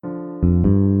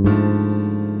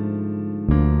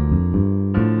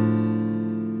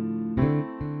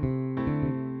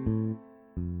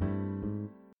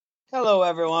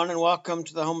everyone, and welcome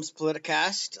to the Homes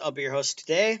Politicast. I'll be your host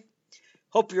today.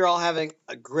 Hope you're all having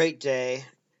a great day.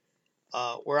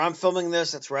 Where I'm filming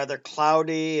this, it's rather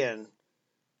cloudy and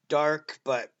dark,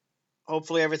 but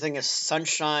hopefully everything is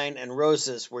sunshine and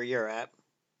roses where you're at.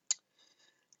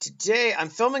 Today, I'm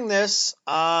filming this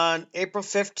on April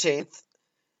 15th,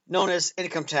 known as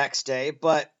Income Tax Day,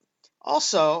 but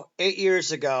also 8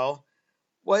 years ago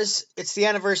it's the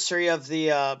anniversary of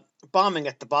the bombing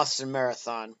at the Boston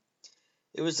Marathon.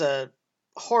 It was a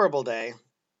horrible day.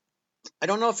 I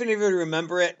don't know if any of you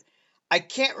remember it. I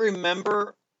can't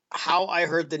remember how I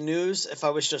heard the news. I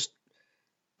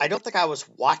don't think I was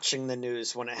watching the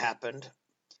news when it happened,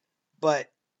 but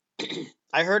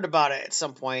I heard about it at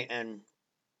some point, and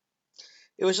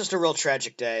it was just a real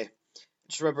tragic day.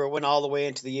 Just remember it went all the way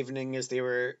into the evening as they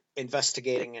were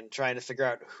investigating and trying to figure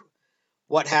out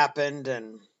what happened.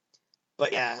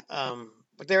 But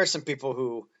there are some people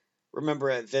who remember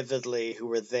it vividly who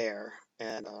were there,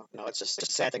 and it's just a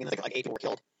sad thing. I think like 8 people were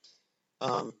killed.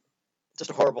 Just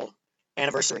a horrible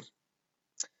anniversary.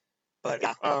 But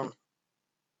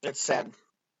it's sad.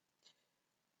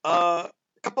 A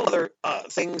couple other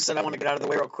things that I want to get out of the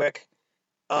way real quick.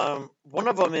 One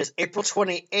of them is April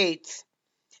 28th.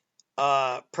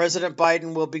 President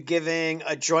Biden will be giving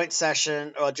a joint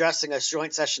session or addressing a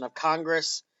joint session of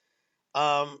Congress.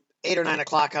 8 or 9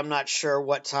 o'clock. I'm not sure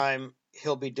what time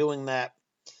he'll be doing that.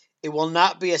 It will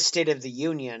not be a State of the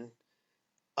Union.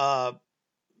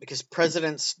 Because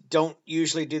presidents don't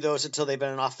usually do those until they've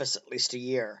been in office at least a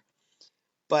year.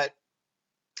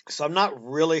 So I'm not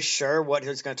really sure what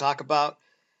he's going to talk about.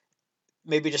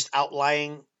 Maybe just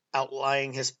outlining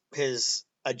his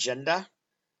agenda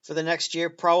for the next year,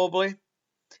 probably.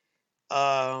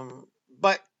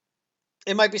 But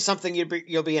it might be something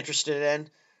you'll be interested in.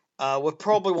 We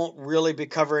probably won't really be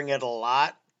covering it a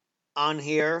lot on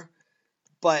here,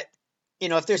 but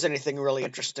if there's anything really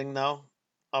interesting, though,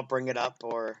 I'll bring it up,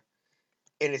 or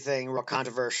anything real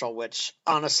controversial, which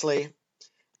honestly,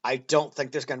 I don't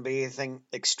think there's going to be anything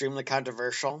extremely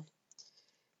controversial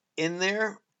in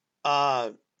there.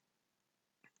 There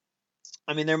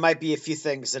might be a few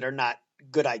things that are not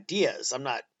good ideas. I'm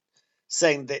not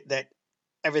saying that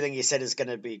everything he said is going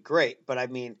to be great, but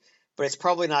it's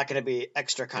probably not going to be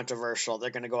extra controversial. They're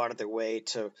going to go out of their way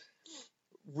to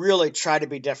really try to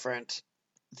be different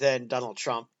than Donald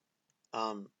Trump.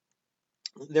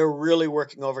 They're really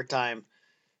working overtime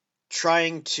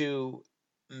trying to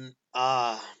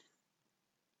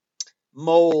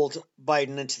mold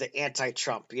Biden into the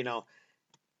anti-Trump. It's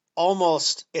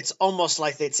almost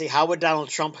like they'd say, how would Donald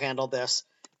Trump handle this?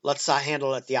 Let's not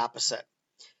handle it the opposite.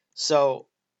 So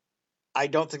I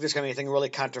don't think there's going to be anything really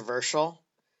controversial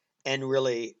and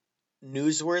really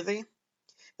newsworthy.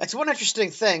 That's one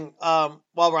interesting thing. While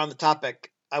we're on the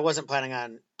topic, I wasn't planning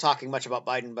on talking much about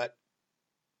Biden, but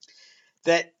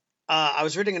that I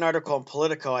was reading an article in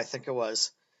Politico, I think it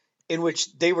was, in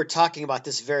which they were talking about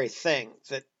this very thing,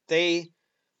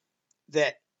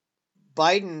 that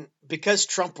Biden, because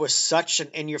Trump was such an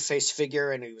in-your-face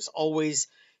figure and he was always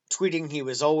tweeting, he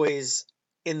was always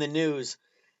in the news,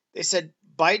 they said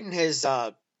Biden has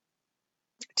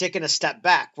taken a step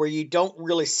back where you don't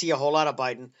really see a whole lot of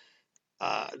Biden.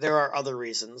 There are other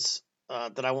reasons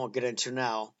that I won't get into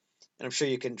now, and I'm sure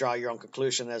you can draw your own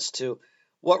conclusion as to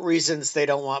what reasons they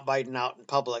don't want Biden out in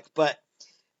public. But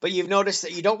you've noticed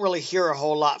that you don't really hear a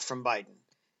whole lot from Biden.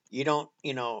 You don't,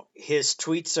 his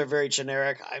tweets are very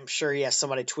generic. I'm sure he has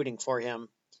somebody tweeting for him.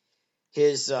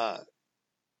 His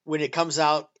when it comes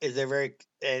out, they're very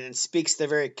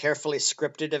carefully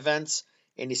scripted events,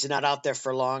 and he's not out there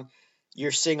for long.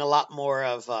 You're seeing a lot more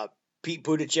of Pete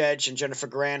Buttigieg and Jennifer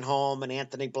Granholm and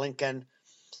Anthony Blinken,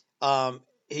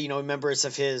 members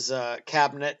of his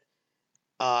cabinet,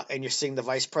 and you're seeing the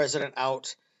vice president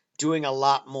out doing a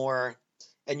lot more,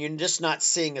 and you're just not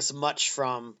seeing as much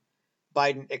from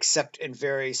Biden except in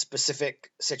very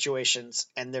specific situations,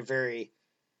 and they're very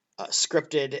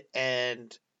scripted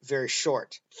and very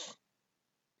short.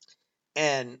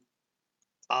 And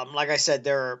like I said,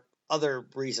 there are other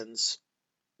reasons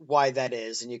why that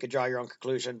is, and you could draw your own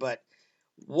conclusion. But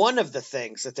one of the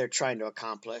things that they're trying to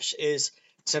accomplish is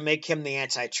to make him the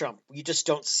anti-Trump. You just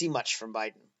don't see much from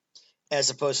Biden, as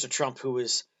opposed to Trump, who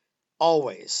is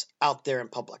always out there in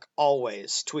public,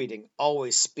 always tweeting,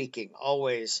 always speaking,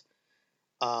 always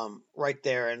right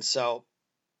there. And so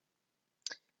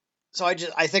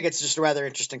I think it's just a rather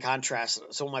interesting contrast.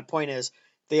 So my point is,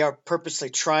 they are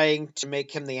purposely trying to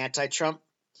make him the anti-Trump.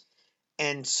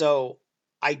 And so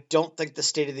I don't think the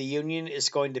State of the Union is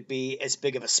going to be as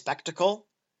big of a spectacle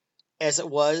as it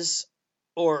was,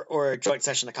 or a joint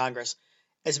session of Congress,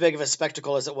 as big of a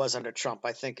spectacle as it was under Trump.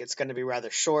 I think it's going to be rather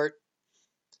short,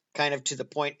 kind of to the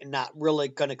point, and not really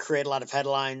going to create a lot of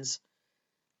headlines.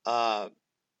 Uh,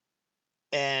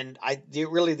 and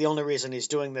really the only reason he's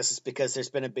doing this is because there's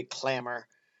been a big clamor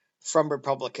from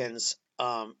Republicans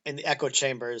in the echo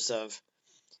chambers of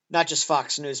not just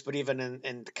Fox News, but even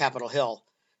in Capitol Hill.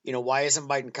 Why isn't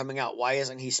Biden coming out? Why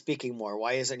isn't he speaking more?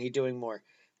 Why isn't he doing more?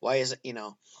 Why isn't?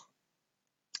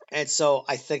 And so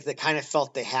I think they kind of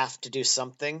felt they have to do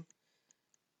something.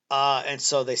 And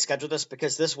so they scheduled this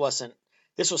because this was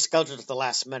scheduled at the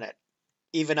last minute,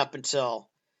 even up until,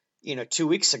 2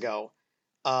 weeks ago.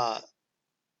 Uh,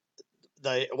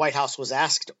 the White House was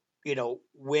asked,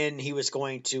 when he was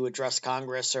going to address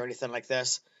Congress or anything like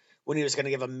this, when he was going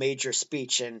to give a major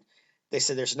speech. And they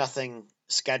said there's nothing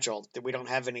scheduled, that we don't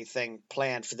have anything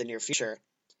planned for the near future.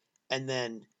 And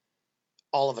then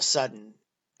all of a sudden,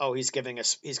 oh, he's going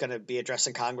to be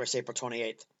addressing Congress April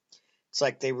 28th. It's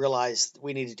like they realized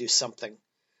we need to do something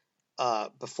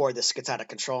before this gets out of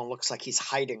control and looks like he's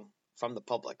hiding from the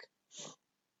public,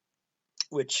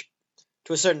 which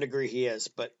to a certain degree he is,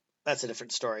 but that's a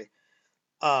different story.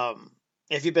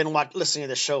 If you've been listening to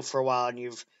the show for a while and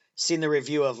you've seen the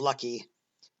review of Lucky,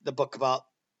 the book about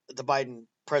the Biden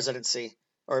presidency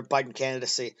or Biden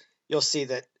candidacy, you'll see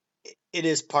that it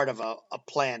is part of a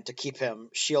plan to keep him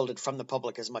shielded from the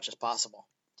public as much as possible.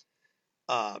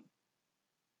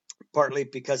 Partly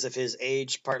because of his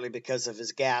age, partly because of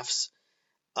his gaffes.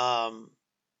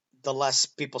 The less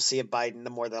people see of Biden,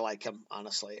 the more they like him,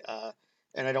 honestly.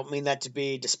 And I don't mean that to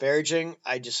be disparaging.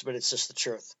 But it's just the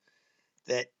truth.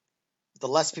 That the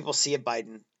less people see of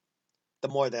Biden, the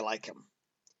more they like him.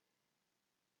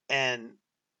 And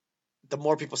the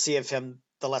more people see of him,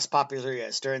 the less popular he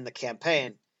is. During the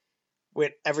campaign,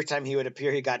 every time he would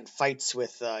appear, he got in fights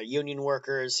with union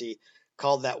workers. He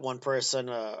called that one person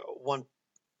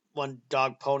one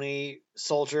dog pony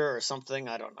soldier or something.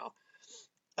 I don't know.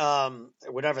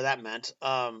 Whatever that meant.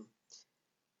 And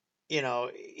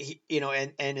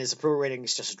his approval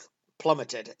ratings just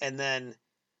plummeted. And then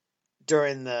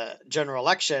during the general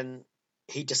election,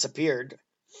 he disappeared,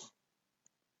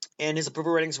 and his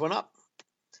approval ratings went up.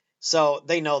 So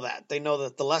they know that. They know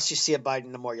that the less you see of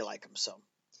Biden, the more you like him. So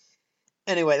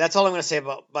anyway, that's all I'm going to say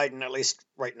about Biden, at least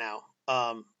right now.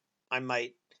 I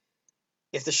might,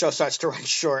 if the show starts to run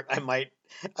short, I might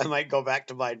go back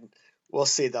to Biden. We'll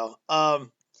see though. And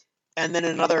then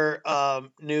another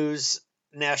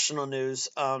national news.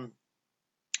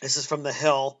 This is from The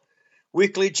Hill.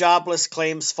 Weekly jobless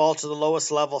claims fall to the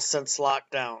lowest level since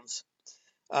lockdowns.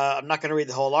 I'm not going to read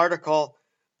the whole article,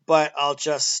 but I'll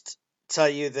just tell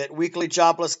you that weekly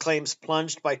jobless claims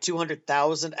plunged by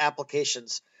 200,000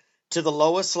 applications to the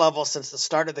lowest level since the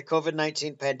start of the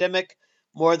COVID-19 pandemic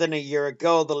more than a year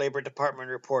ago, the Labor Department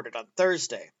reported on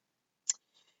Thursday.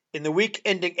 In the week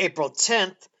ending April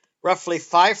 10th, roughly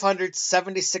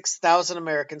 576,000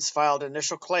 Americans filed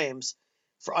initial claims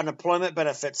for unemployment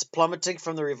benefits, plummeting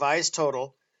from the revised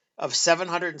total of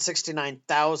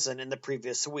 769,000 in the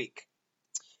previous week.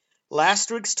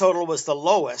 Last week's total was the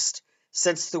lowest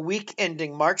since the week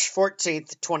ending March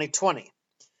 14th, 2020,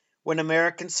 when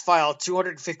Americans filed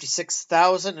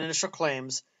 256,000 initial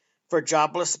claims for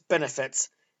jobless benefits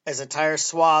as entire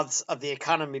swaths of the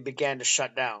economy began to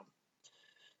shut down.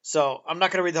 So I'm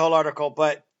not going to read the whole article,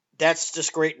 but that's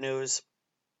just great news.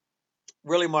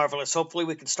 Really marvelous. Hopefully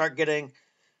we can start getting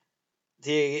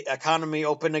the economy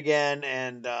open again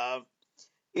and,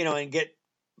 and get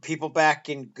people back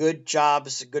in good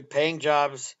jobs, good paying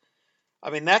jobs. I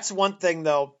mean, that's one thing,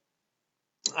 though.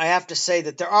 I have to say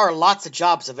that there are lots of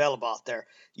jobs available out there.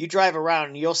 You drive around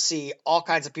and you'll see all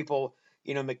kinds of people,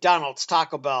 McDonald's,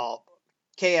 Taco Bell,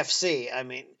 KFC. I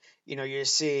mean, you're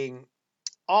seeing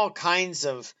all kinds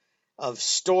of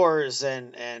stores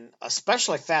and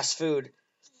especially fast food.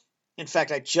 In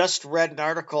fact, I just read an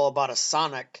article about a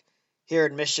Sonic here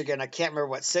in Michigan. I can't remember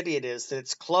what city it is, that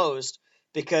it's closed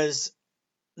because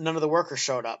none of the workers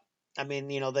showed up. I mean,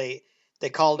 they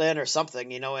called in or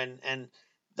something, and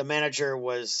the manager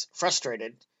was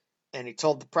frustrated, and he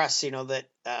told the press, that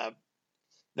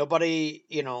nobody,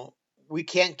 we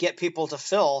can't get people to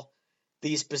fill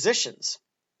these positions.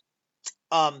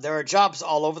 There are jobs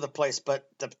all over the place, but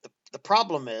the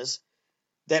problem is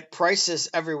that prices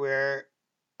everywhere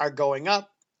are going up,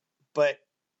 but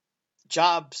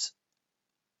jobs,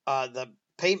 the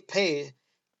pay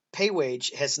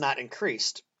wage has not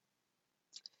increased.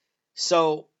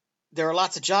 So there are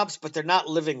lots of jobs, but they're not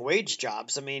living wage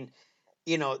jobs. I mean,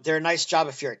 they're a nice job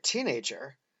if you're a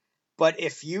teenager, but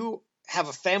if you have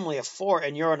a family of 4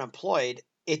 and you're unemployed,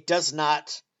 it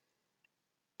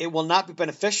will not be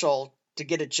beneficial to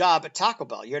get a job at Taco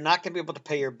Bell. You're not going to be able to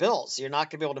pay your bills. You're not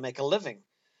going to be able to make a living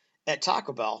at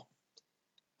Taco Bell.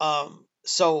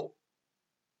 So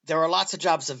there are lots of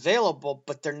jobs available,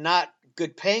 but they're not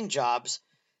good paying jobs.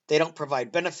 They don't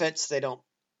provide benefits. They don't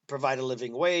provide a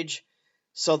living wage.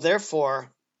 So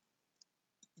therefore,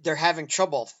 they're having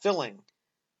trouble filling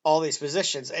all these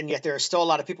positions. And yet there are still a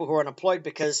lot of people who are unemployed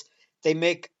because they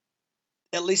make,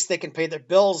 at least they can pay their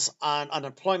bills on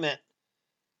unemployment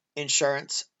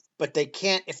insurance, but they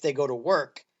can't if they go to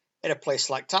work at a place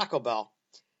like Taco Bell.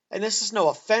 And this is no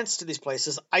offense to these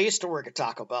places. I used to work at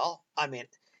Taco Bell. I mean,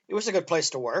 it was a good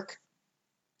place to work.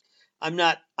 I'm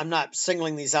not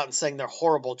singling these out and saying they're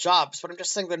horrible jobs, but I'm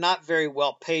just saying they're not very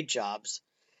well paid jobs.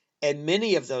 And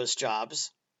many of those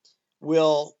jobs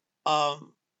will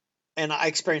and I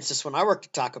experienced this when I worked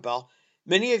at Taco Bell,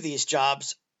 many of these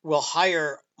jobs will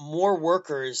hire more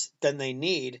workers than they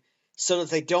need so that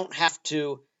they don't have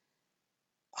to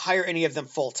hire any of them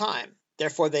full time.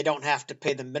 Therefore, they don't have to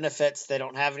pay them benefits. They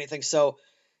don't have anything. So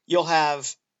you'll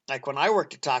have, like when I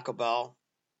worked at Taco Bell,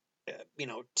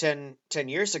 10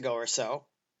 years ago or so,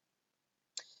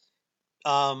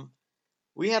 um,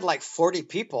 we had like 40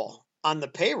 people on the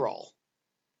payroll.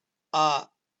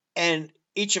 And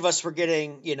each of us were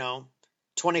getting,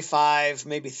 25,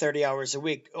 maybe 30 hours a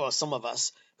week. Well, some of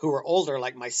us who were older,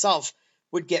 like myself,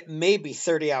 would get maybe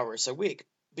 30 hours a week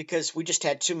because we just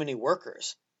had too many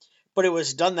workers. But it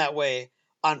was done that way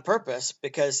on purpose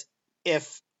because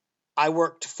if I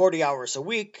worked 40 hours a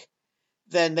week,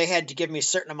 then they had to give me a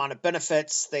certain amount of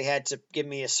benefits. They had to give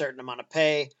me a certain amount of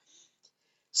pay.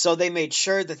 So they made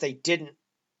sure that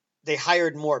they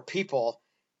hired more people.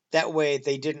 That way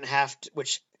they didn't have to,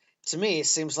 which to me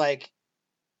seems like,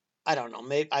 I don't know,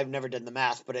 maybe I've never done the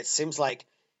math, but it seems like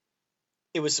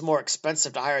it was more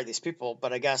expensive to hire these people,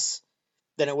 but I guess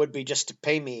than it would be just to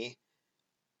pay me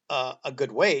a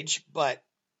good wage. But,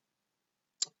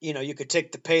 you could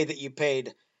take the pay that you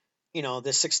paid, the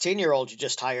 16-year-old you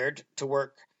just hired to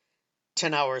work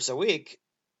 10 hours a week.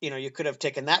 You could have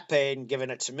taken that pay and given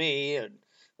it to me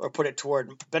or put it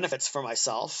toward benefits for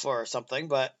myself or something,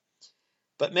 but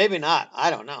maybe not. I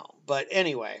don't know. But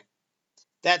anyway,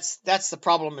 that's the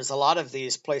problem is a lot of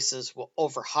these places will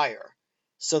overhire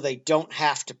so they don't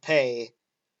have to pay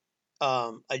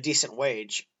a decent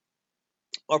wage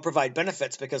or provide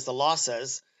benefits because the law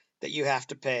says that you have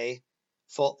to pay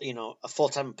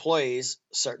full-time employees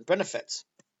certain benefits.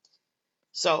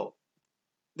 So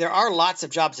there are lots of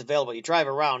jobs available. You drive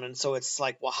around and so it's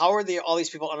like, well, how are all these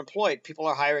people unemployed? People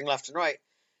are hiring left and right,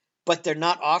 but they're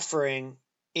not offering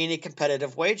any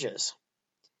competitive wages.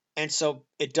 And so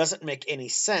it doesn't make any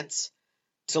sense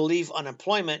to leave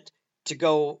unemployment to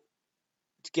go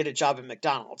to get a job at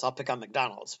McDonald's. I'll pick on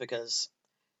McDonald's because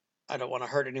I don't want to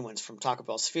hurt anyone's from Taco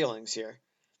Bell's feelings here.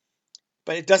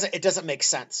 But it doesn't make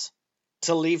sense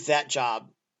to leave that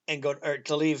job and go or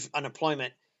to leave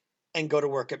unemployment and go to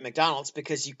work at McDonald's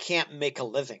because you can't make a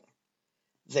living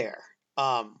there.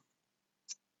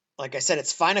 Like I said,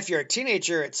 it's fine if you're a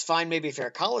teenager, it's fine maybe if you're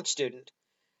a college student,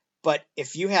 but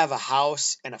if you have a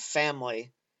house and a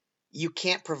family, you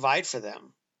can't provide for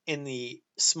them in the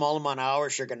small amount of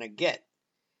hours you're going to get.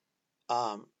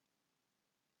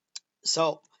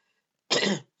 So,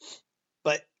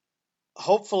 but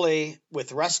hopefully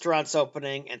with restaurants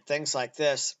opening and things like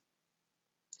this,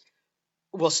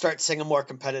 we'll start seeing more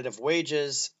competitive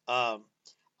wages.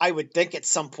 I would think at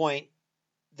some point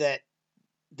that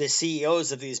the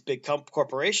CEOs of these big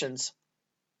corporations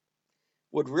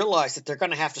would realize that they're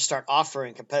going to have to start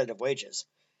offering competitive wages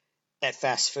at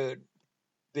fast food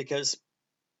because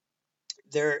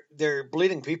they're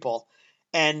bleeding people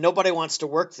and nobody wants to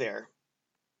work there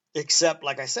except,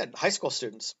 like I said, high school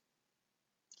students.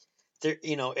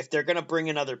 If they're going to bring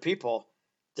in other people,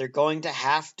 they're going to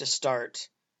have to start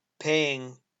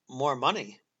paying more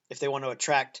money if they want to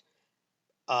attract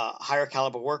higher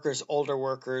caliber workers, older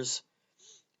workers,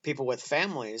 people with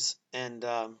families, and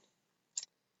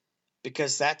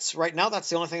because that's right now that's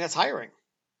the only thing that's hiring.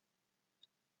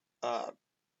 Uh,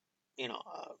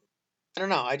 I don't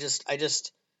know. I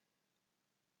just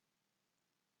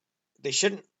they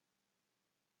shouldn't.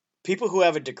 People who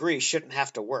have a degree shouldn't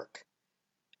have to work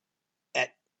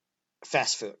at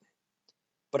fast food,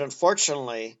 but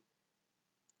unfortunately,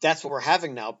 that's what we're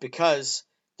having now because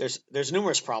there's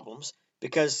numerous problems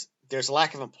because there's a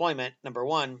lack of employment, number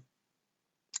one,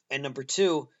 and number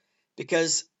two,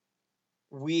 because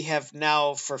we have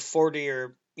now for 40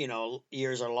 or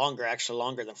years or longer, actually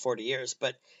longer than 40 years,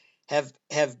 but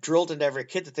have drilled into every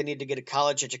kid that they need to get a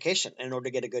college education in order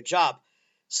to get a good job.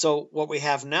 So what we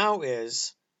have now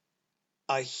is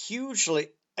a hugely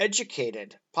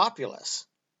educated populace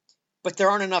but there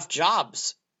aren't enough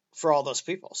jobs for all those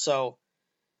people. So,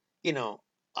 you know,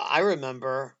 I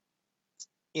remember,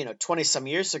 20 some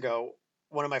years ago,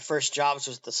 one of my first jobs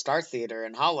was the Star Theater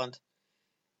in Holland.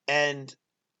 And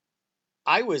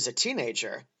I was a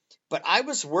teenager, but I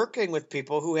was working with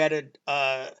people who had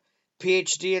a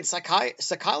PhD in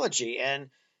psychology, and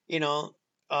you know,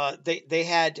 they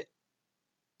had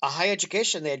a high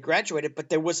education, they had graduated, but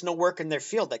there was no work in their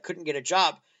field. They couldn't get a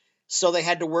job, so they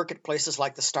had to work at places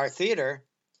like the Star Theater.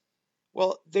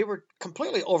 Well, they were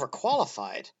completely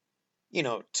overqualified,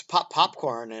 to pop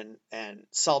popcorn and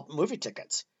sell movie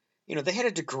tickets. They had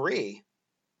a degree.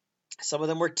 Some of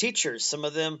them were teachers. Some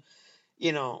of them,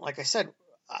 like I said,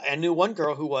 I knew one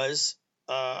girl who was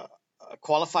a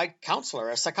qualified counselor,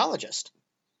 a psychologist,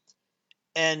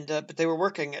 and but they were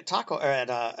working at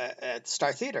at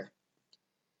Star Theater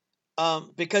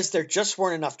because there just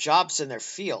weren't enough jobs in their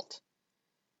field.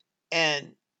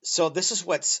 And so this is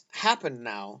what's happened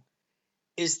now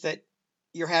is that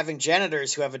you're having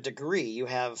janitors who have a degree. You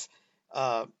have,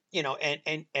 and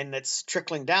it's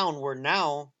trickling down where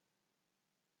now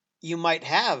you might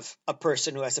have a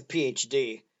person who has a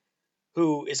PhD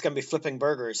who is going to be flipping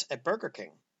burgers at Burger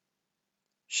King.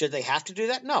 Should they have to do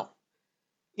that? No.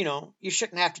 You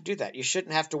shouldn't have to do that. You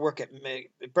shouldn't have to work at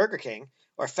Burger King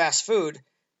or fast food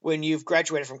when you've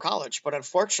graduated from college. But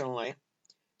unfortunately,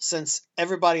 since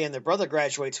everybody and their brother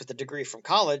graduates with a degree from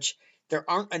college, there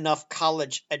aren't enough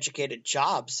college educated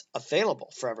jobs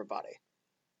available for everybody.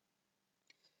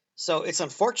 So it's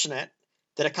unfortunate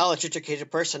that a college educated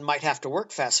person might have to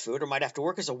work fast food or might have to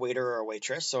work as a waiter or a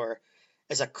waitress or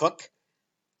as a cook.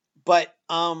 But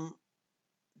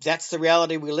that's the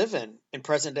reality we live in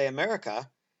present day America.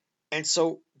 And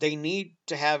so they need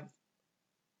to have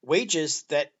wages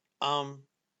that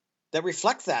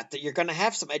reflect that you're going to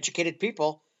have some educated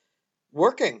people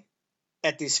working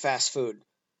at these fast food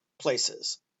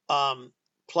places.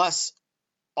 Plus,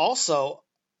 also,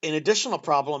 an additional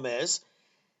problem is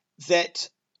that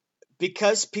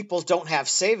because people don't have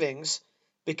savings,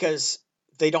 because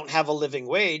they don't have a living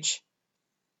wage,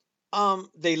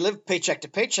 they live paycheck to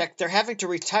paycheck. They're having to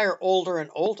retire older and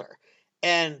older,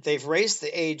 and they've raised the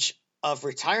age of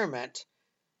retirement,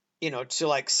 to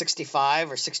like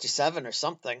 65 or 67 or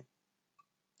something.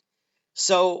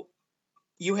 So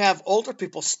you have older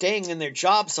people staying in their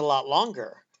jobs a lot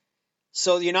longer.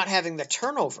 So you're not having the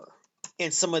turnover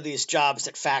in some of these jobs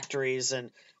at factories and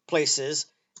places.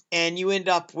 And you end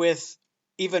up with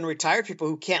even retired people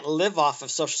who can't live off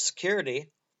of Social Security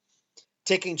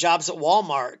taking jobs at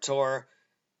Walmart or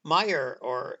Meijer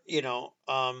or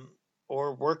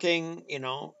working,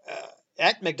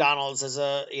 at McDonald's as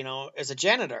a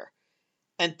janitor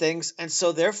and things. And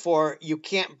so therefore you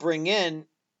can't bring in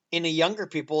any younger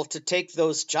people to take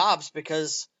those jobs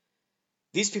because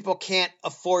these people can't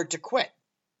afford to quit.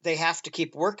 They have to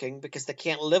keep working because they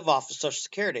can't live off of Social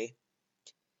Security,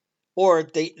 or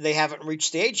they haven't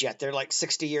reached the age yet. They're like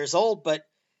 60 years old, but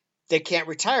they can't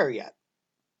retire yet.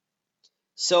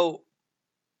 So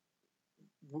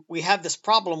we have this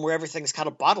problem where everything's kind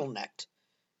of bottlenecked.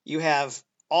 You have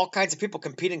all kinds of people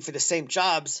competing for the same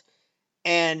jobs,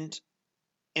 and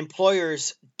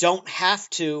employers don't have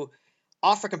to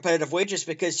offer competitive wages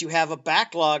because you have a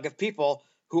backlog of people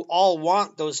who all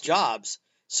want those jobs.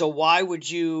 So why would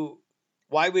you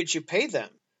pay them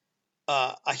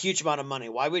a huge amount of money?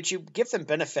 Why would you give them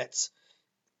benefits?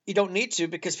 You don't need to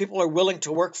because people are willing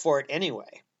to work for it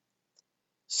anyway.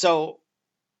 So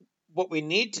what we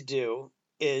need to do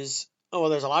is,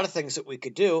 there's a lot of things that we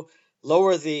could do.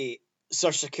 Lower the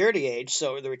Social Security age,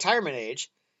 so the retirement age.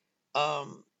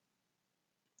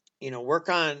 Work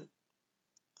on.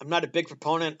 I'm not a big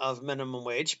proponent of minimum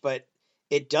wage, but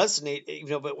it does need,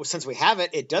 but since we have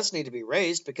it, it does need to be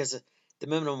raised because the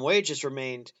minimum wage has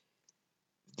remained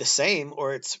the same,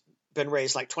 or it's been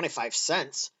raised like 25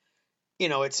 cents.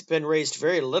 It's been raised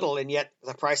very little, and yet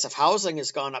the price of housing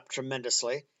has gone up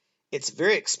tremendously. It's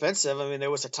very expensive. I mean,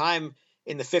 there was a time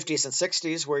in the 50s and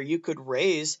 60s where you could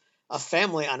raise a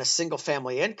family on a single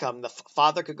family income. The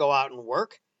father could go out and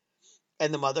work,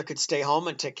 and the mother could stay home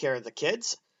and take care of the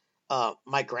kids.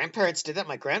 My grandparents did that.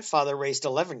 My grandfather raised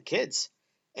 11 kids,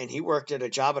 and he worked at a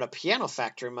job at a piano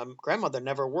factory. My grandmother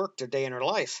never worked a day in her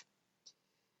life.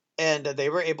 And they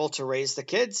were able to raise the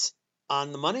kids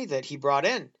on the money that he brought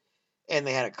in. And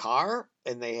they had a car,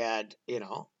 and they had,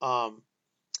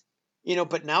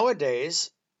 but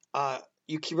nowadays,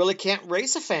 you really can't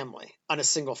raise a family on a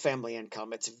single family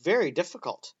income. It's very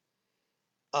difficult.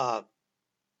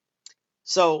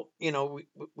 So,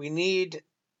 we need,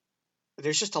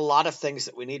 there's just a lot of things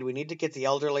that we need. We need to get the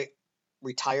elderly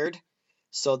retired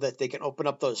so that they can open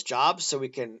up those jobs so we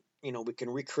can we can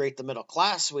recreate the middle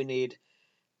class. We need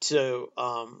to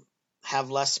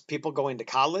have less people going to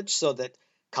college so that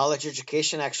college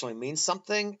education actually means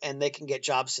something and they can get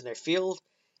jobs in their field,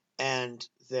 and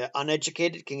the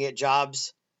uneducated can get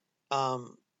jobs,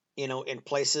 in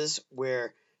places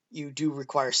where you do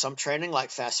require some training,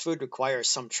 like fast food requires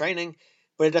some training,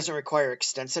 but it doesn't require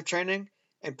extensive training,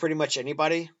 and pretty much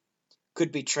anybody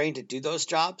could be trained to do those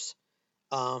jobs.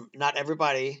 Not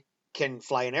everybody can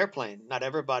fly an airplane. Not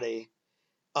everybody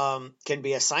can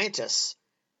be a scientist,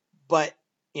 but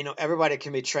everybody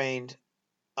can be trained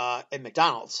at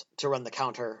McDonald's to run the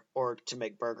counter or to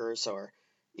make burgers or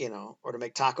to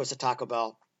make tacos at Taco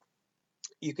Bell.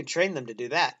 You can train them to do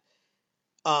that.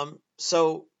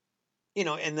 So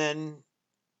and then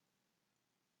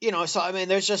so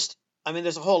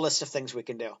there's a whole list of things we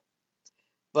can do.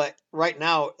 But right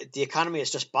now, the economy is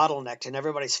just bottlenecked and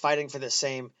everybody's fighting for the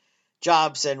same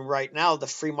jobs. And right now, the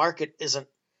free market isn't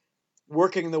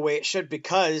working the way it should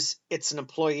because it's an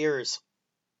employer's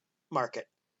market.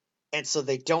 And so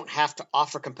they don't have to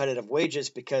offer competitive wages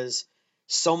because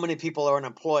so many people are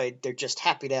unemployed. They're just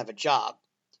happy to have a job.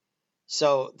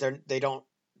 So they don't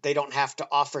have to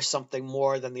offer something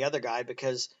more than the other guy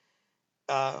because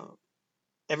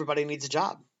everybody needs a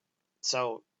job.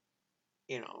 So,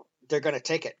 they're going to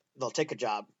take it. They'll take a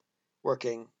job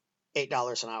working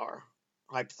 $8 an hour,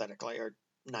 hypothetically, or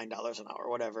 $9 an hour,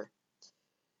 whatever.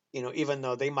 Even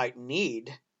though they might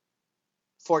need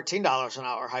 $14 an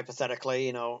hour,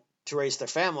 hypothetically, to raise their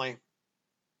family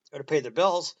or to pay their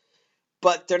bills,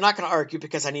 but they're not going to argue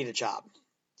because I need a job.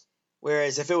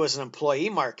 Whereas if it was an employee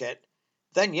market,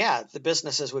 then yeah, the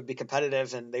businesses would be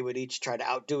competitive and they would each try to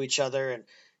outdo each other. And,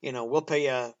 we'll pay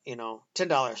you,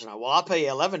 $10 an hour. Well, I'll pay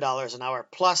you $11 an hour,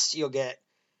 plus you'll get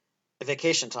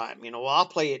vacation time. Well, I'll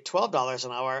pay you $12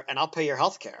 an hour and I'll pay your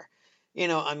health care.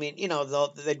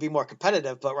 They'd be more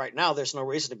competitive, but right now there's no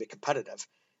reason to be competitive.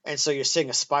 And so you're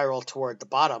seeing a spiral toward the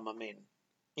bottom.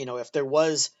 If there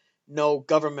was no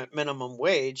government minimum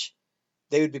wage,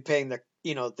 they would be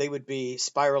they would be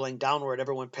spiraling downward,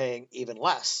 everyone paying even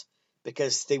less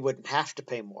because they wouldn't have to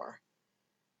pay more.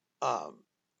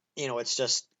 It's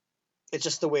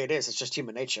just the way it is. It's just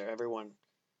human nature. Everyone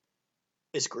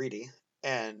is greedy,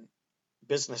 and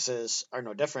businesses are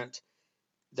no different.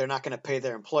 They're not going to pay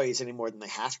their employees any more than they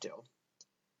have to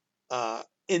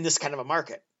in this kind of a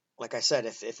market. Like I said,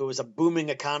 if it was a booming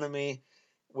economy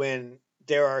when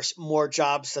there are more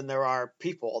jobs than there are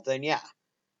people, then yeah,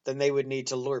 then they would need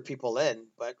to lure people in.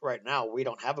 But right now, we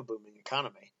don't have a booming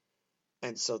economy.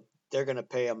 And so they're going to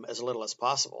pay them as little as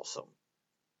possible. So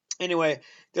anyway,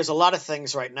 there's a lot of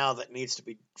things right now that needs to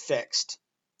be fixed,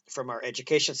 from our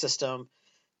education system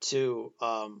to,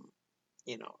 a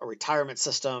retirement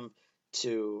system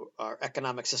to our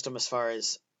economic system as far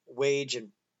as wage and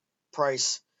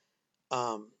price.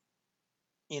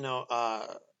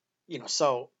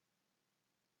 So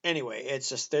anyway,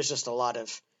 there's just a lot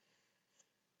of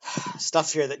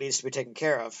stuff here that needs to be taken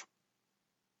care of.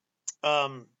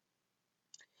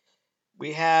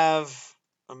 We have,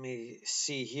 let me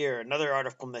see here, another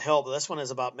article from The Hill, but this one is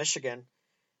about Michigan.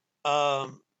 The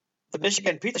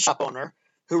Michigan pizza shop owner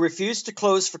who refused to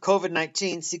close for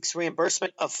COVID-19 seeks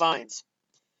reimbursement of fines.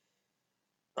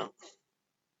 Oh,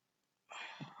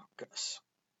 goodness.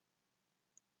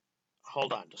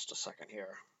 Hold on just a second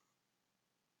here.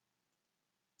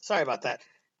 Sorry about that.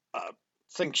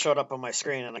 Thing showed up on my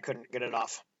screen and I couldn't get it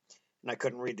off, and I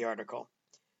couldn't read the article.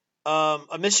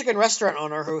 A Michigan restaurant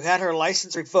owner who had her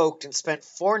license revoked and spent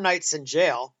 4 nights in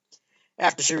jail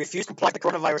after she refused to comply with the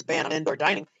coronavirus ban on indoor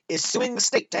dining is suing the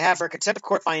state to have her contempt of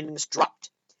court findings dropped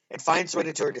and fines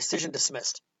related to her decision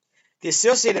dismissed. The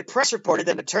Associated Press reported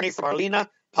that an attorney for Marlena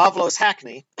Pavlos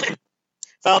Hackney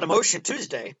filed a motion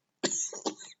Tuesday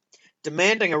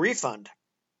demanding a refund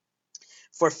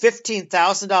for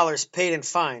 $15,000 paid in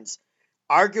fines,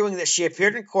 arguing that she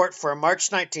appeared in court for a March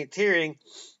 19th hearing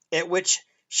at which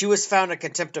she was found in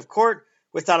contempt of court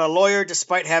without a lawyer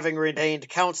despite having retained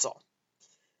counsel.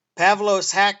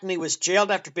 Pavlos Hackney was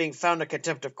jailed after being found in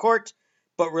contempt of court,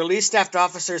 but released after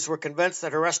officers were convinced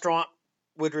that her restaurant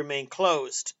would remain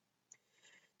closed.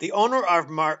 The owner of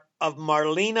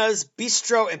Marlena's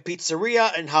Bistro and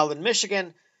Pizzeria in Holland,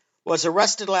 Michigan, was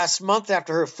arrested last month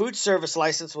after her food service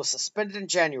license was suspended in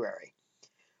January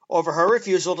over her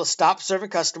refusal to stop serving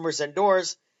customers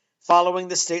indoors following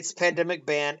the state's pandemic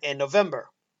ban in November.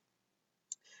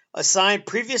 A sign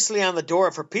previously on the door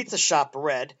of her pizza shop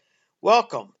read,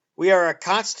 "Welcome. We are a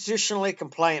constitutionally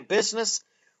compliant business.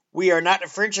 We are not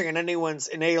infringing on anyone's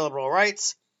inalienable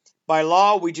rights. By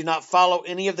law, we do not follow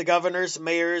any of the governor's,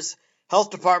 mayor's, health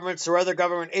departments, or other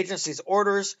government agencies'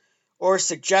 orders or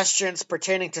suggestions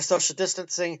pertaining to social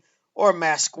distancing or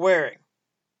mask wearing.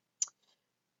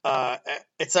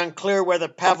 It's unclear whether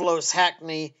Pavlos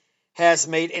Hackney has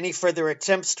made any further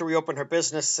attempts to reopen her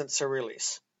business since her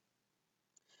release.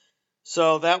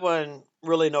 So that one,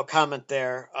 really no comment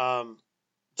there.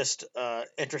 Just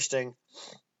interesting.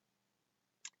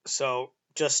 So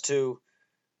just to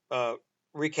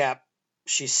recap,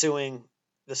 she's suing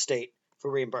the state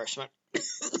for reimbursement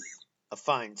of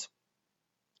fines.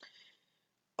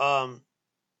 An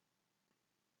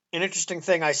interesting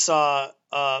thing I saw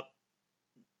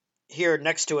here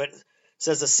next to it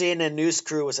says a CNN news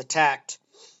crew was attacked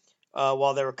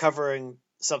while they were covering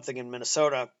something in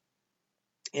Minnesota,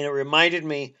 and it reminded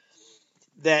me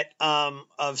that of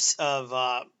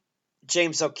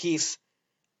James O'Keefe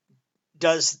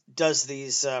does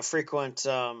these frequent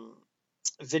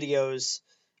videos.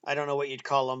 I don't know what you'd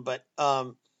call them, but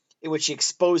in which he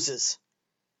exposes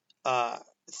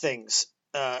things,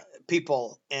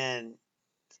 people, and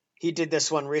he did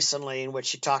this one recently in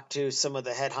which he talked to some of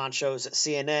the head honchos at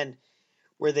CNN,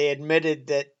 where they admitted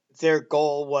that their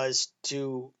goal was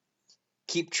to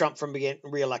keep Trump from being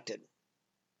reelected.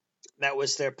 That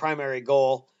was their primary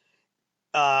goal.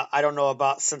 I don't know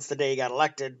about since the day he got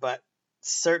elected, but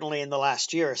certainly in the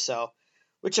last year or so,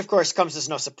 which of course comes as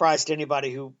no surprise to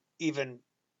anybody who even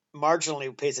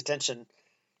marginally pays attention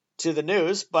to the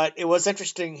news. But it was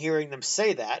interesting hearing them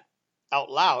say that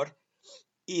out loud,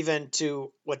 even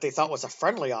to what they thought was a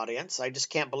friendly audience. I just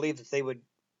can't believe that they would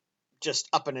just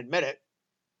up and admit it.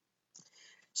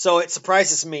 So it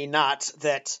surprises me not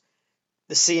that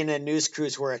the CNN news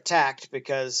crews were attacked,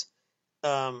 because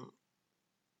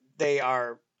they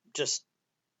are just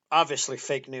obviously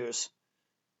fake news.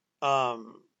 Let's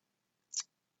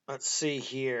see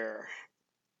here.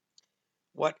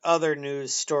 What other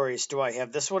news stories do I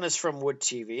have? This one is from Wood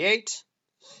TV 8.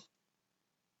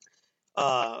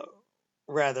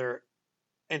 Rather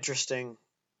interesting.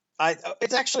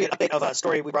 It's actually an update of a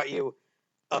story we brought you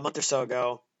a month or so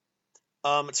ago.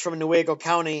 It's from Newaygo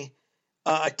County.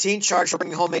 A teen charged for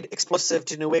bringing homemade explosive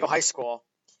to Newaygo High School.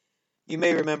 You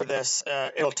may remember this.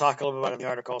 It'll talk a little bit about it in the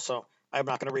article, so I'm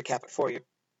not going to recap it for you.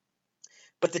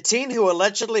 But the teen who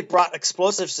allegedly brought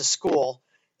explosives to school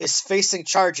is facing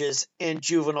charges in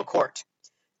juvenile court.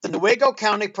 The Newaygo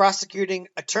County Prosecuting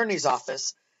Attorney's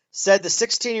Office said the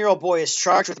 16-year-old boy is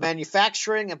charged with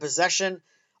manufacturing and possession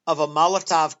of a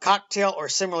Molotov cocktail or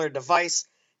similar device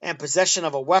and possession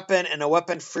of a weapon in a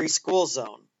weapon-free school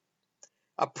zone.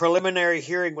 A preliminary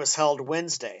hearing was held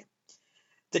Wednesday.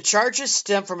 The charges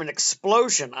stem from an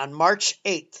explosion on March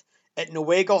 8th at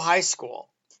Newaygo High School.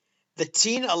 The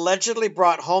teen allegedly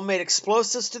brought homemade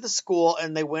explosives to the school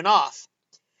and they went off.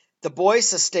 The boy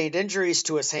sustained injuries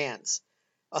to his hands.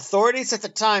 Authorities at the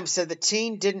time said the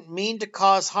teen didn't mean to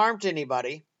cause harm to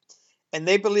anybody, and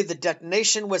they believe the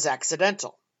detonation was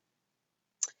accidental.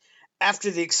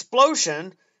 After the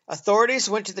explosion, authorities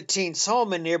went to the teen's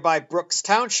home in nearby Brooks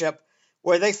Township,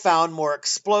 where they found more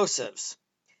explosives.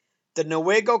 The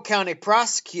Newaygo County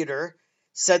prosecutor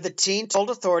said the teen told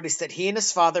authorities that he and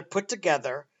his father put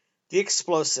together the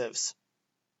explosives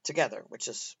together, which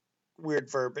is weird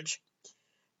verbiage.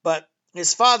 But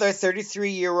his father,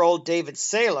 33-year-old David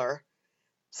Saylor,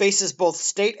 faces both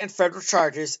state and federal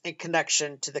charges in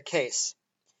connection to the case.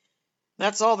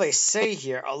 That's all they say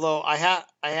here, although I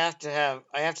have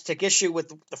to take issue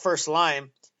with the first line.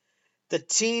 The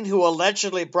teen who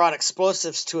allegedly brought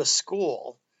explosives to a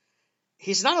school,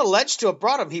 he's not alleged to have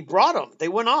brought them. He brought them. They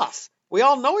went off. We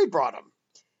all know he brought them.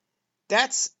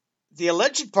 That's the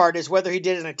alleged part, is whether he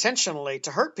did it intentionally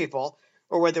to hurt people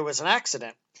or whether it was an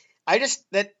accident.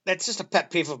 That's just a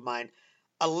pet peeve of mine.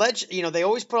 They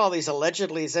always put all these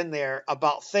allegedlys in there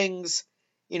about things,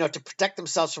 to protect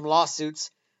themselves from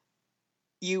lawsuits.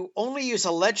 You only use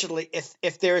allegedly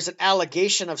if there is an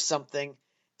allegation of something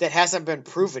that hasn't been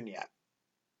proven yet.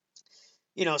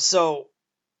 So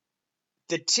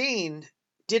the teen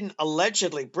didn't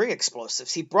allegedly bring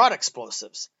explosives. He brought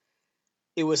explosives.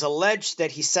 It was alleged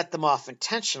that he set them off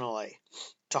intentionally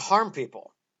to harm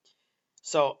people.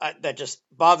 So that just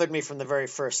bothered me from the very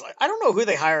first. I don't know who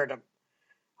they hired to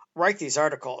write these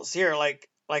articles here. Like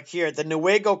here, the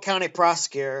Newaygo County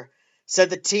prosecutor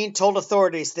said the teen told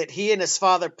authorities that he and his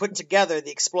father put together the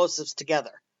explosives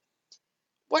together.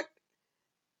 What?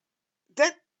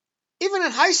 That even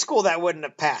in high school that wouldn't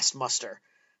have passed muster.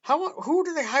 Who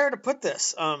do they hire to put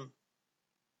this?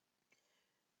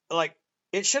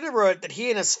 It should have wrote that he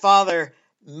and his father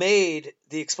made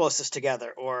the explosives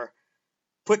together, or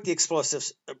put the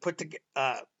explosives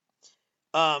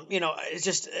it's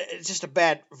just a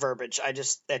bad verbiage.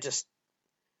 That just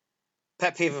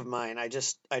pet peeve of mine. I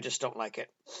just don't like it.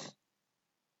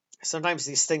 Sometimes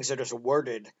these things are just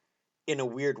worded in a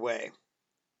weird way.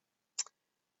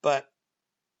 But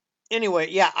anyway,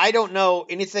 yeah, I don't know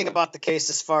anything about the case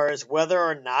as far as whether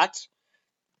or not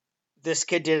this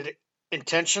kid did it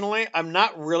intentionally. I'm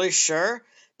not really sure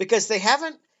because they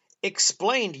haven't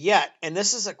explained yet. And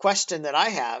this is a question that I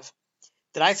have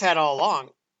that I've had all along.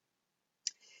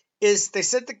 Is they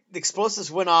said the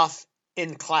explosives went off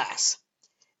in class,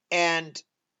 and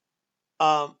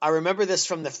I remember this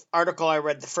from the article I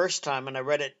read the first time, and I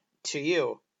read it to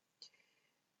you.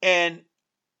 And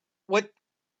what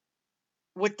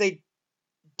they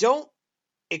don't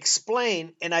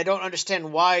explain, and I don't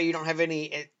understand why you don't have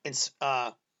any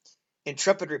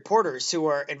intrepid reporters who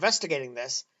are investigating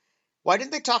this. Why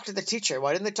didn't they talk to the teacher?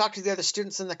 Why didn't they talk to the other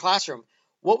students in the classroom?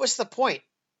 What was the point?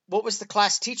 What was the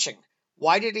class teaching?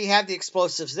 Why did he have the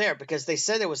explosives there? Because they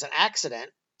said it was an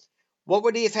accident. What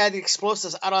would he have had the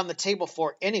explosives out on the table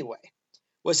for anyway?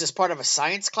 Was this part of a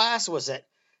science class? Was it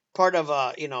part of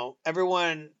a,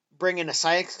 everyone bring in a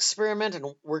science experiment and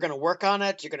we're going to work on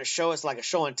it? You're going to show us like a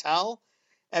show and tell?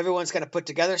 Everyone's going to put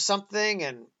together something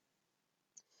and,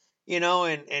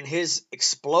 and his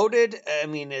exploded? I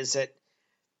mean, is it,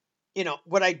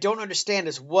 what I don't understand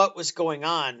is what was going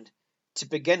on to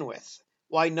begin with.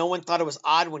 Why no one thought it was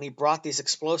odd when he brought these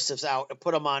explosives out and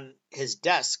put them on his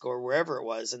desk or wherever it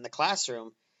was in the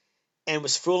classroom and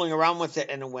was fooling around with it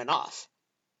and it went off.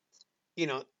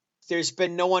 There's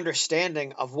been no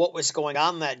understanding of what was going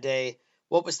on that day.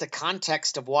 What was the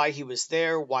context of why he was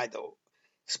there, why the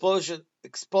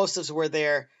explosives were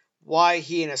there, why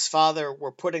he and his father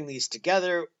were putting these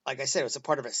together. Like I said, it was a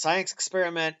part of a science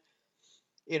experiment.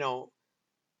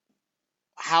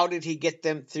 How did he get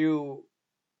them through,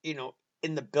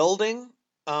 in the building?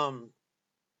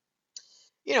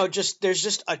 There's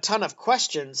just a ton of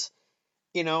questions,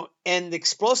 and the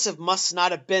explosive must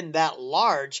not have been that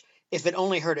large if it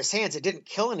only hurt his hands. It didn't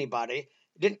kill anybody.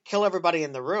 It didn't kill everybody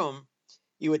in the room.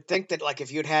 You would think that, like,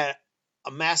 if you'd had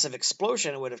a massive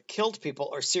explosion, it would have killed people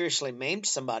or seriously maimed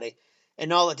somebody,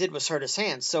 and all it did was hurt his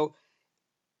hands. So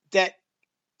that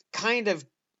kind of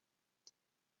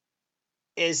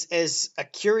is, as a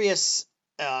curious,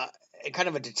 kind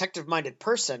of a detective-minded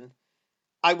person,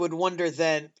 I would wonder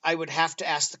then, I would have to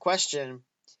ask the question,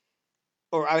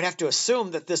 or I would have to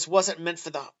assume that this wasn't meant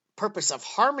for the purpose of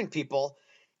harming people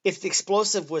if the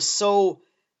explosive was so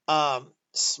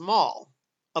small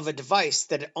of a device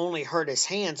that it only hurt his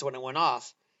hands when it went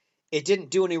off. It didn't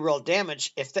do any real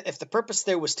damage. If the purpose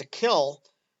there was to kill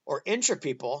or injure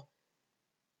people,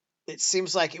 it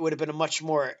seems like it would have been a much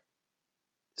more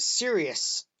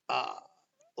serious,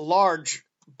 large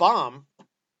bomb.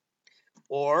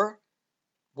 Or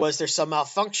was there some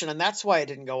malfunction and that's why it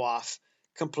didn't go off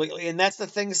completely? And that's the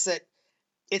things that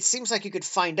it seems like you could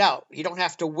find out. You don't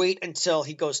have to wait until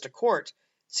he goes to court.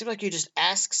 It seems like you just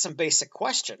ask some basic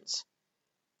questions.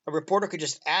 A reporter could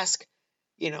just ask,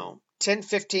 10,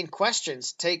 15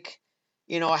 questions, take,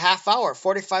 a half hour,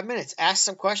 45 minutes, ask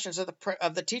some questions of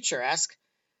the teacher, ask,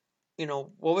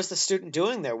 what was the student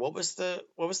doing there? What was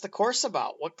the course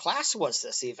about? What class was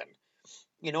this even?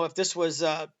 If this was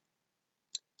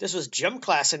gym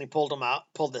class and he pulled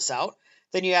this out,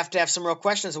 then you have to have some real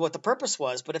questions of what the purpose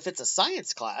was. But if it's a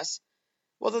science class,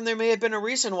 well, then there may have been a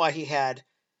reason why he had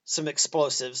some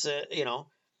explosives,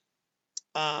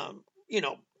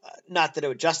 not that it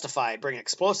would justify bringing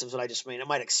explosives, but I just mean it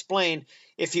might explain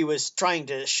if he was trying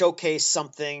to showcase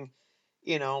something,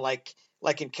 like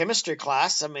in chemistry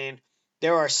class. I mean,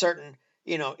 there are certain,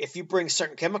 if you bring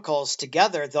certain chemicals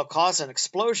together, they'll cause an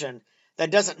explosion.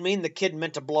 That doesn't mean the kid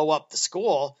meant to blow up the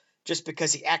school just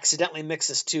because he accidentally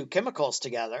mixes two chemicals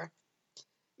together.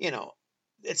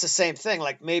 It's the same thing.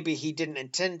 Like maybe he didn't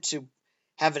intend to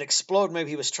have it explode. Maybe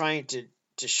he was trying to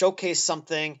showcase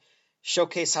something,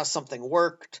 showcase how something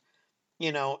worked,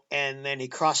 and then he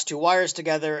crossed two wires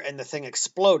together and the thing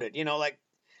exploded.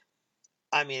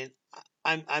 I mean,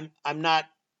 I'm not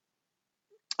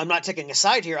taking a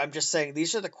side here. I'm just saying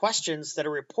these are the questions that a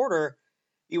reporter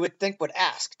you would think would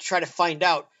ask to try to find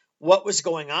out what was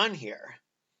going on here.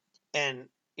 And,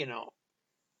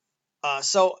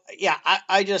 so yeah,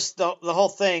 I just, the whole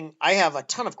thing, I have a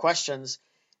ton of questions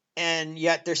and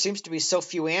yet there seems to be so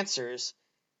few answers.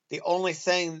 The only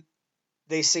thing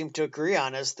they seem to agree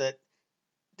on is that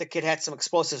the kid had some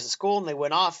explosives at school and they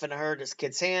went off and hurt his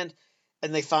kid's hand.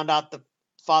 And they found out the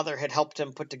father had helped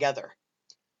him put together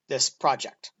this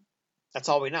project. That's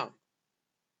all we know.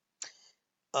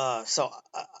 So,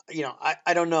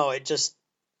 I don't know.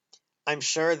 I'm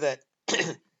sure that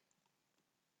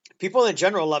people in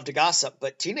general love to gossip,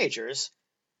 but teenagers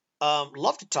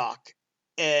love to talk.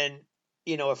 And,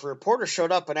 if a reporter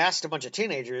showed up and asked a bunch of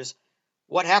teenagers,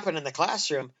 what happened in the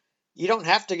classroom, you don't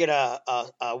have to get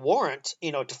a warrant,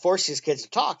 to force these kids to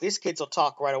talk. These kids will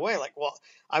talk right away. Like, well,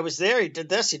 I was there. He did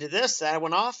this, that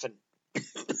went off. And,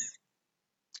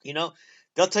 you know,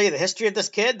 they'll tell you the history of this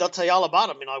kid. They'll tell you all about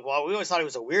him. Like, well, we always thought he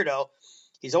was a weirdo.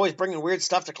 He's always bringing weird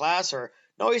stuff to class. Or,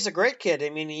 no, he's a great kid. I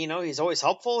mean, he's always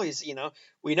helpful.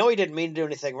 We know he didn't mean to do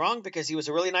anything wrong because he was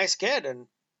a really nice kid. And,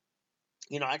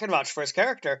 I can vouch for his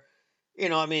character.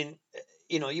 I mean,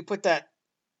 you put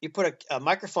a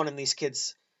microphone in these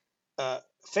kids'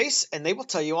 face, and they will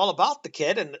tell you all about the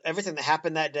kid and everything that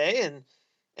happened that day,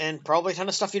 and probably a ton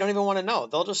of stuff you don't even want to know.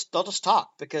 They'll just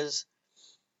talk because,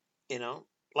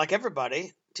 like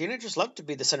everybody, teenagers love to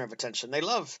be the center of attention. They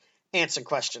love answering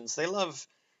questions. They love,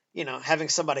 having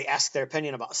somebody ask their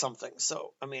opinion about something.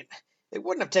 So, I mean, it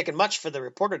wouldn't have taken much for the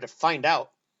reporter to find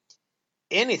out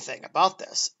anything about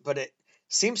this, but it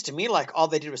seems to me like all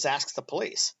they did was ask the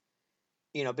police.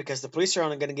 Because the police are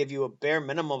only going to give you a bare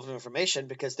minimum of information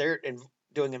because they're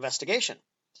doing investigation.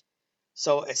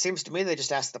 So it seems to me they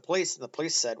just asked the police, and the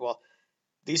police said, well,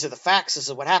 these are the facts. This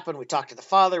is what happened. We talked to the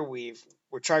father. We're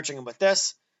charging him with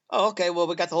this. Oh, okay. Well,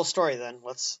 we got the whole story then.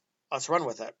 Let's run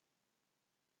with it.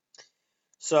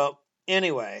 So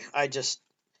anyway,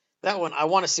 that one, I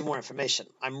want to see more information.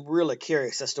 I'm really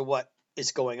curious as to what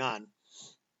is going on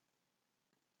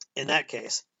in that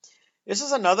case. This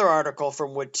is another article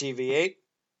from Wood TV8.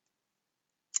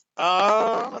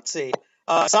 Let's see.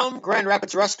 Some Grand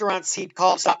Rapids restaurants he'd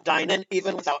call stop dine-in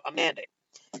even without a mandate.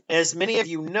 As many of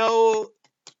you know,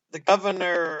 the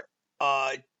governor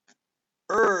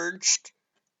urged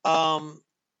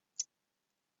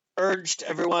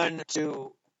everyone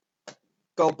to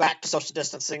go back to social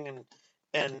distancing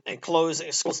and close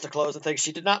schools to close and things.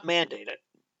 She did not mandate it,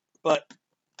 but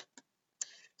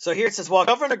so here it says, while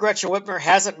Governor Gretchen Whitmer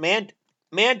hasn't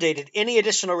mandated any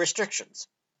additional restrictions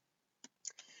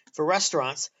for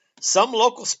restaurants, some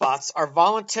local spots are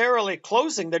voluntarily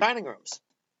closing their dining rooms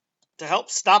to help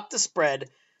stop the spread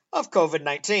of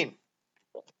COVID-19.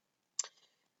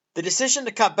 The decision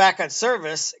to cut back on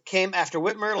service came after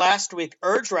Whitmer last week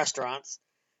urged restaurants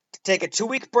to take a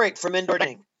 2-week break from indoor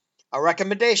dining, a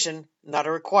recommendation, not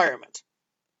a requirement.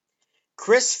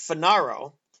 Chris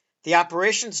Finaro, the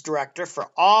operations director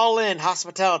for All In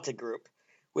Hospitality Group,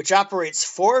 which operates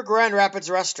 4 Grand Rapids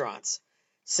restaurants,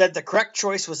 said the correct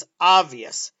choice was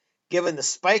obvious given the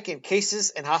spike in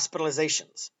cases and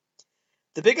hospitalizations.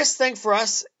 The biggest thing for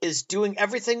us is doing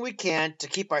everything we can to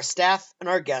keep our staff and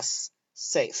our guests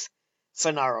safe,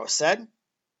 Finaro said.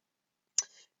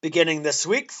 Beginning this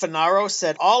week, Finaro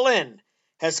said All In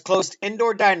has closed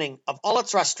indoor dining of all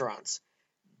its restaurants,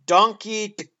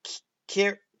 Donkey,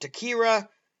 Tequila,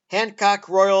 Hancock,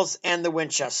 Royals, and the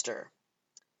Winchester.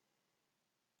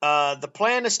 The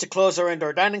plan is to close our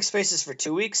indoor dining spaces for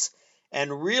 2 weeks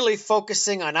and really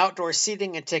focusing on outdoor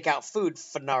seating and takeout food,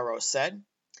 Finaro said.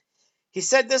 He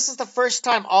said this is the first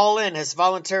time All In has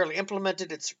voluntarily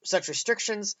implemented such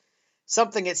restrictions,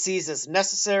 something it sees as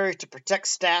necessary to protect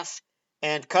staff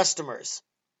and customers.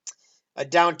 A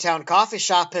downtown coffee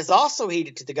shop has also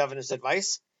heeded to the governor's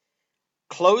advice,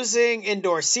 closing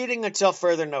indoor seating until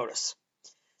further notice.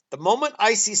 The moment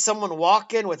I see someone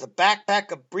walk in with a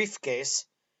backpack or briefcase,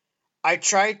 I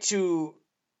try to,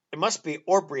 it must be,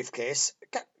 or briefcase.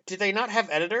 Do they not have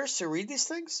editors who read these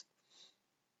things?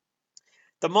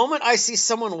 The moment I see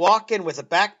someone walk in with a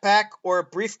backpack or a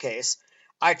briefcase,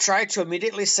 I try to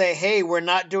immediately say, hey, we're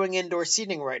not doing indoor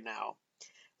seating right now.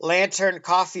 Lantern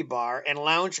Coffee Bar and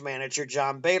Lounge Manager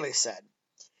John Bailey said.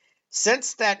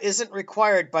 Since that isn't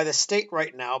required by the state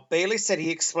right now, Bailey said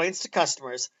he explains to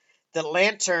customers that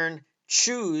Lantern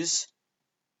choose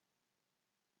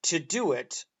to do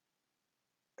it.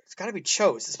 It's got to be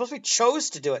chose. It's supposed to be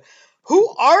chose to do it. Who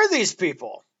are these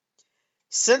people?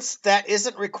 Since that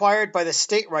isn't required by the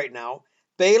state right now,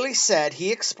 Bailey said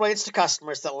he explains to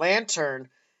customers that Lantern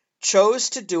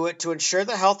chose to do it to ensure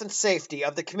the health and safety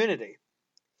of the community.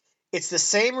 It's the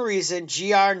same reason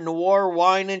GR Noir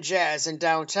Wine and Jazz in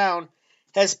downtown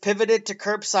has pivoted to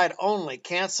curbside only,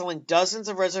 canceling dozens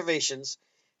of reservations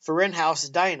for in-house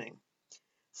dining.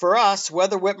 For us,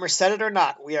 whether Whitmer said it or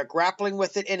not, we are grappling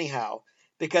with it anyhow,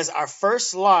 because our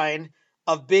first line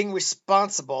of being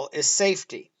responsible is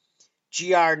safety,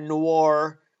 GR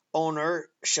Noir owner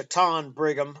Shatan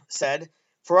Brigham said.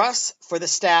 For us, for the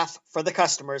staff, for the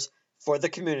customers, for the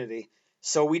community.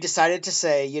 So we decided to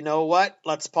say, you know what,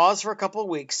 let's pause for a couple of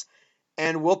weeks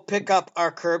and we'll pick up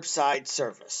our curbside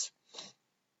service.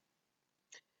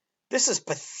 This is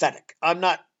pathetic. I'm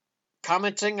not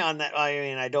commenting on that. I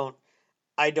mean, I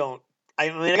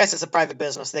guess it's a private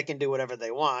business. They can do whatever they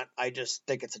want. I just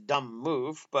think it's a dumb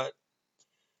move. But,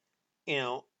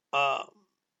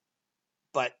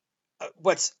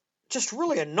 what's just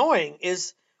really annoying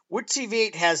is Wood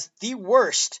TV8 has the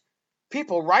worst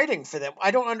people writing for them.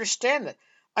 I don't understand it.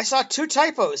 I saw 2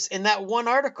 typos in that one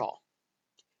article.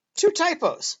 2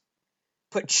 typos.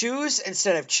 Put choose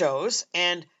instead of chose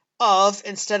and of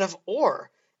instead of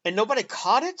or. And nobody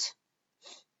caught it?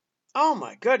 Oh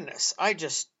my goodness. I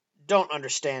just don't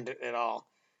understand it at all.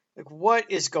 Like,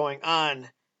 what is going on?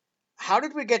 How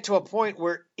did we get to a point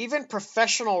where even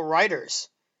professional writers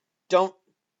don't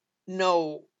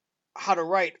know how to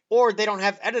write, or they don't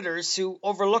have editors who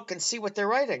overlook and see what they're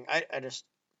writing?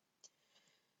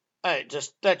 That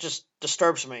just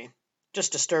disturbs me.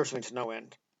 Just disturbs me to no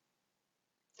end.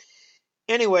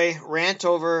 Anyway, rant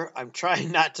over. I'm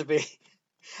trying not to be.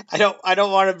 I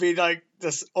don't want to be like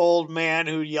this old man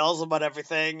who yells about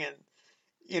everything and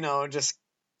just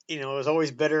is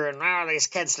always bitter and these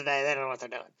kids today, they don't know what they're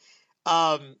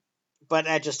doing. But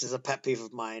that just is a pet peeve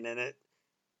of mine, and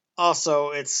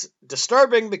it's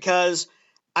disturbing because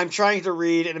I'm trying to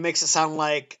read and it makes it sound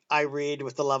like I read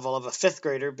with the level of a 5th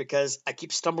grader because I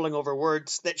keep stumbling over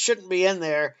words that shouldn't be in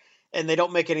there and they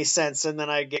don't make any sense, and then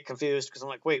I get confused because I'm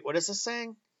like, wait, what is this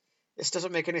saying? This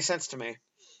doesn't make any sense to me.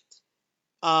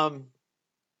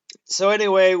 So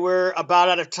anyway, we're about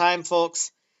out of time,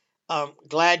 folks.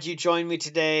 Glad you joined me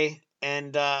today,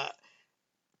 and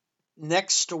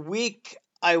next week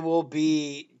I will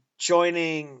be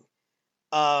joining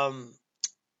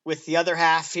with the other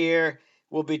half here.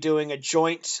 We'll be doing a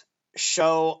joint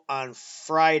show on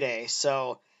Friday,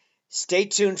 so stay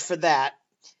tuned for that,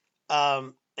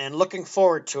 and looking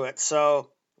forward to it. So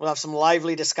we'll have some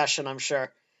lively discussion, I'm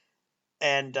sure.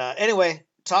 And anyway,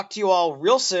 talk to you all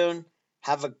real soon.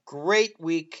 Have a great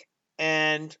week,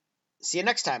 and see you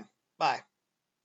next time. Bye.